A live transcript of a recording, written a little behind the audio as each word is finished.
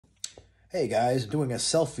Hey guys, I'm doing a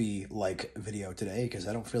selfie-like video today because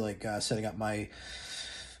I don't feel like setting up my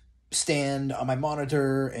stand on my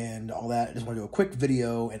monitor and all that. I just want to do a quick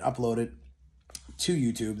video and upload it to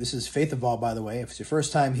YouTube. This is Faith Evolved, by the way. If it's your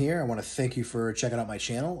first time here, I want to thank you for checking out my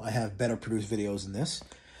channel. I have better produced videos than this.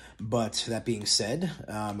 But that being said,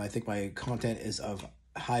 I think my content is of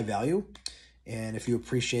high value. And if you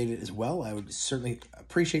appreciate it as well, I would certainly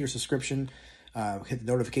appreciate your subscription. Hit the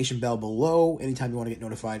notification bell below anytime you want to get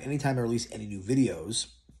notified, anytime I release any new videos.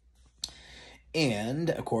 And,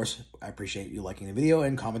 of course, I appreciate you liking the video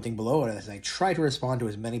and commenting below, and I try to respond to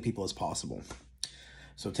as many people as possible.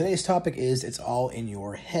 So today's topic is, it's all in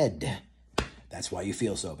your head. That's why you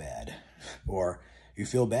feel so bad. Or, you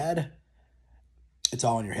feel bad? It's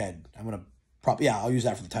all in your head. I'll use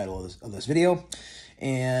that for the title of this video.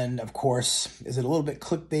 And, of course, is it a little bit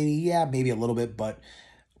clickbaity? Yeah, maybe a little bit, but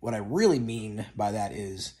what I really mean by that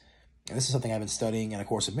is, and this is something I've been studying in A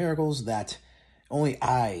Course in Miracles, that only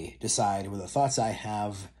I decide whether the thoughts I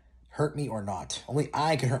have hurt me or not. Only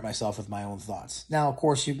I can hurt myself with my own thoughts. Now, of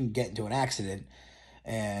course, you can get into an accident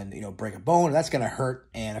and, break a bone, and that's going to hurt.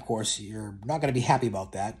 And, of course, you're not going to be happy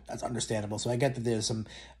about that. That's understandable. So I get that there's some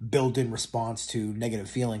built-in response to negative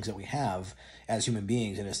feelings that we have as human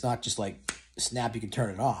beings. And it's not just like, snap, you can turn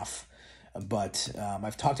it off. But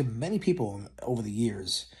I've talked to many people over the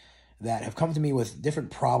years that have come to me with different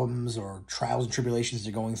problems or trials and tribulations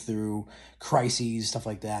they're going through, crises, stuff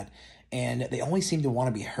like that, and they only seem to want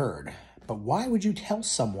to be heard. But why would you tell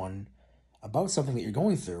someone about something that you're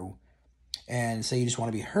going through and say you just want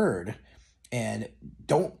to be heard and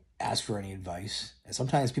don't ask for any advice? And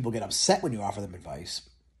sometimes people get upset when you offer them advice.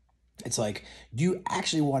 It's like, do you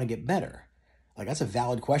actually want to get better? Like, that's a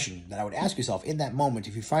valid question that I would ask yourself in that moment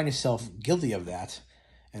if you find yourself guilty of that.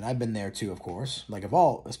 And I've been there too, of course. Like,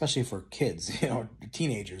 especially for kids,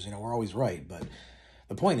 teenagers, we're always right. But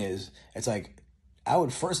the point is, it's like, I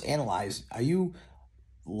would first analyze, are you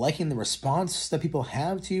liking the response that people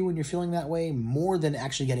have to you when you're feeling that way more than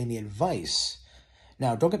actually getting the advice?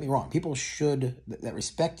 Now, don't get me wrong. People that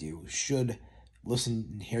respect you should listen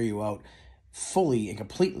and hear you out fully and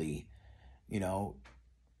completely,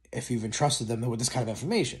 if you've entrusted them with this kind of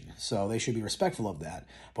information. So they should be respectful of that.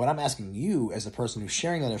 But I'm asking you, as the person who's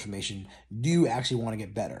sharing that information, do you actually want to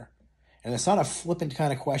get better? And it's not a flippant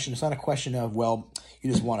kind of question. It's not a question of, well,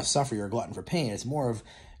 you just want to suffer, you're a glutton for pain. It's more of,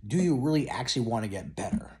 do you really actually want to get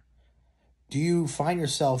better? Do you find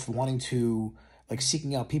yourself wanting to,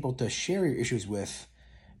 seeking out people to share your issues with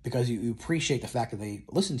because you appreciate the fact that they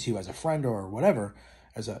listen to you as a friend or whatever,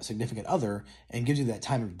 as a significant other, and gives you that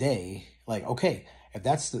time of day? Like, okay, if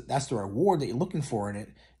that's the reward that you're looking for in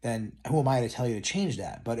it, then who am I to tell you to change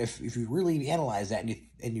that? But if you really analyze that and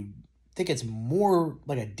you think it's more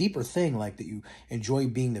like a deeper thing, like that you enjoy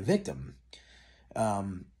being the victim,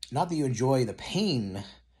 not that you enjoy the pain,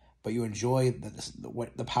 but you enjoy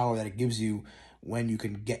the power that it gives you when you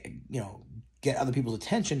can get other people's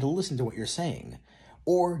attention to listen to what you're saying.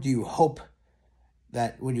 Or do you hope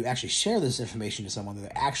that when you actually share this information to someone,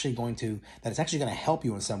 that it's actually going to help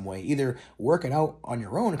you in some way, either work it out on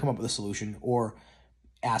your own and come up with a solution, or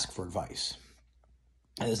ask for advice?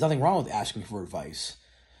 And there's nothing wrong with asking for advice.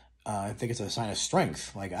 I think it's a sign of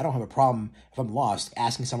strength. Like, I don't have a problem if I'm lost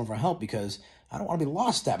asking someone for help, because I don't want to be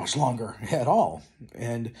lost that much longer at all.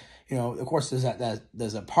 And, of course,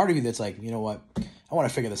 there's a part of you that's like, you know what, I want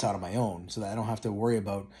to figure this out on my own so that I don't have to worry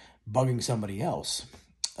about bugging somebody else.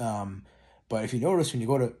 But if you notice, when you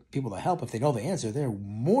go to people to help, if they know the answer, they're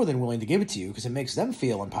more than willing to give it to you because it makes them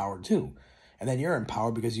feel empowered too. And then you're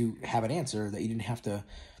empowered because you have an answer that you didn't have to,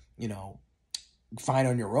 find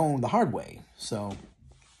on your own the hard way. So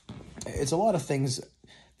it's a lot of things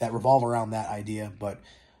that revolve around that idea. But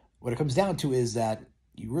what it comes down to is that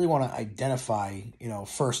you really want to identify,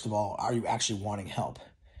 first of all, are you actually wanting help?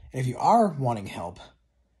 And if you are wanting help,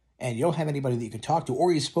 and you don't have anybody that you can talk to,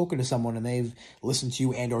 or you've spoken to someone and they've listened to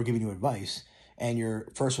you and or given you advice, and your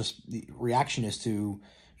first reaction is to,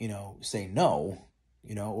 say no,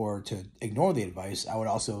 or to ignore the advice, I would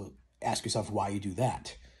also ask yourself why you do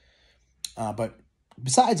that. But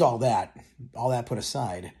besides all that put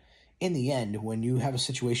aside, in the end, when you have a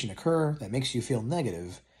situation occur that makes you feel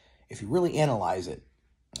negative, if you really analyze it,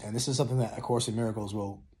 and this is something that A Course in Miracles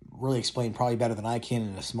will really explain probably better than I can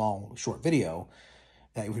in a small, short video,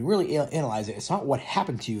 that if we really analyze it, it's not what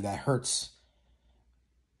happened to you that hurts,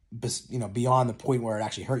 beyond the point where it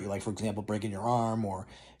actually hurt you. Like, for example, breaking your arm, or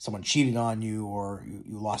someone cheated on you, or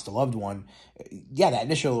you lost a loved one. Yeah, that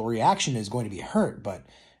initial reaction is going to be hurt, but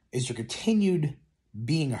is your continued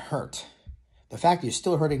being hurt, the fact that you're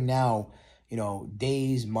still hurting now,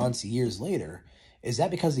 days, months, years later, is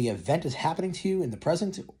that because the event is happening to you in the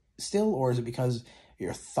present still, or is it because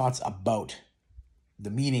your thoughts about the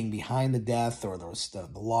meaning behind the death or the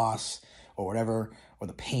loss or whatever, or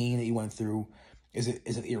the pain that you went through? Is it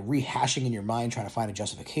that you're rehashing in your mind, trying to find a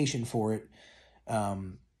justification for it?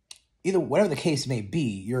 Either whatever the case may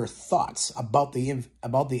be, your thoughts about the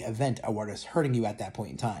event are what is hurting you at that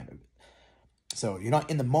point in time. So you're not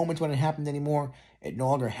in the moment when it happened anymore. It no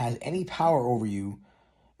longer has any power over you,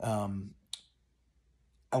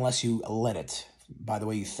 unless you let it, by the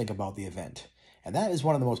way you think about the event. And that is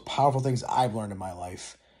one of the most powerful things I've learned in my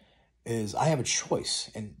life, is I have a choice.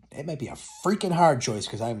 And it might be a freaking hard choice,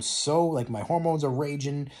 because I'm so, like, my hormones are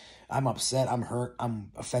raging. I'm upset, I'm hurt,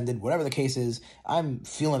 I'm offended, whatever the case is. I'm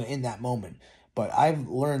feeling it in that moment. But I've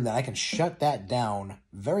learned that I can shut that down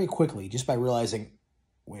very quickly just by realizing,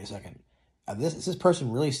 wait a second, is this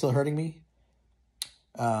person really still hurting me?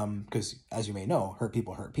 Because, as you may know, hurt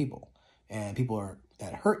people hurt people. And people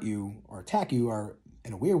that hurt you or attack you are,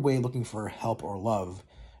 in a weird way, looking for help or love.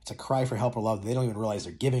 It's a cry for help or love. They don't even realize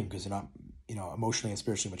they're giving, because they're not, emotionally and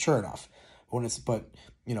spiritually mature enough. But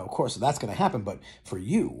of course, that's going to happen. But for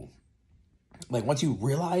you, like, once you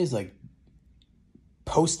realize, like,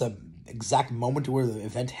 post the exact moment where the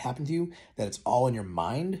event happened to you, that it's all in your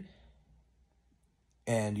mind,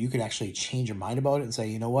 and you can actually change your mind about it and say,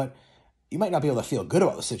 you know what? You might not be able to feel good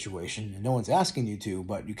about the situation, and no one's asking you to,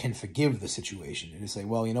 but you can forgive the situation and just say,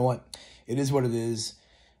 well, you know what? It is what it is.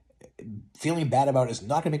 Feeling bad about it is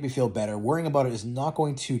not going to make me feel better. Worrying about it is not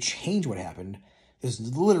going to change what happened. There's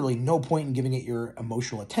literally no point in giving it your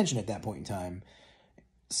emotional attention at that point in time.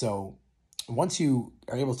 So once you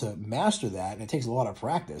are able to master that, and it takes a lot of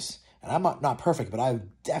practice, and I'm not perfect, but I've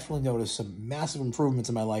definitely noticed some massive improvements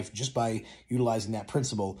in my life just by utilizing that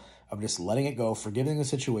principle of just letting it go, forgiving the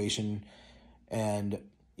situation. And,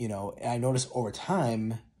 I notice over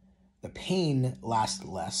time, the pain lasts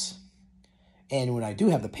less. And when I do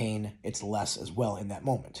have the pain, it's less as well in that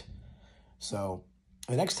moment. So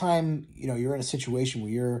the next time, you're in a situation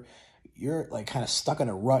where you're like kind of stuck in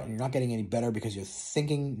a rut and you're not getting any better because you're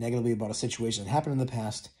thinking negatively about a situation that happened in the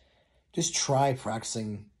past, just try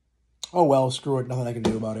practicing, oh, well, screw it, nothing I can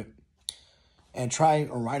do about it. And try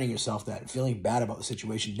reminding yourself that feeling bad about the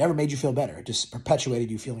situation never made you feel better. It just perpetuated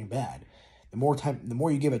you feeling bad. The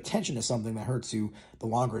more you give attention to something that hurts you, the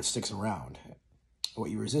longer it sticks around. What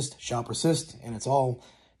you resist shall persist, and it's all,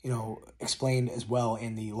 explained as well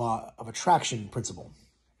in the law of attraction principle.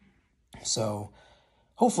 So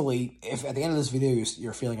hopefully, if at the end of this video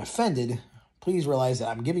you're feeling offended, please realize that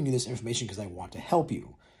I'm giving you this information because I want to help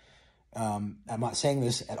you. I'm not saying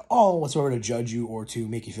this at all whatsoever to judge you or to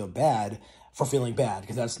make you feel bad for feeling bad,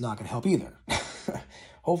 because that's not going to help either.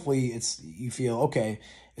 Hopefully you feel, okay,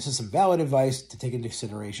 this is some valid advice to take into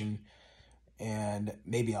consideration, and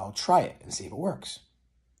maybe I'll try it and see if it works.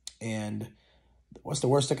 And what's the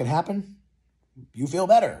worst that could happen? You feel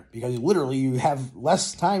better, because literally you have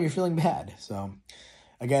less time you're feeling bad. So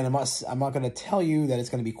again, I'm not going to tell you that it's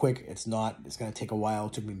going to be quick. It's not. It's going to take a while.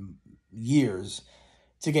 It took me years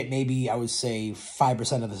to get, maybe I would say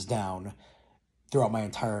 5% of this down throughout my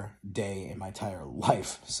entire day and my entire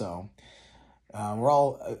life. So we're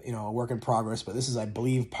all, a work in progress, but this is, I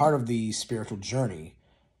believe, part of the spiritual journey,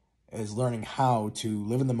 is learning how to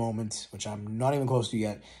live in the moment, which I'm not even close to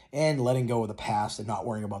yet, and letting go of the past and not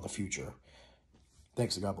worrying about the future.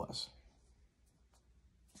 Thanks, and God bless.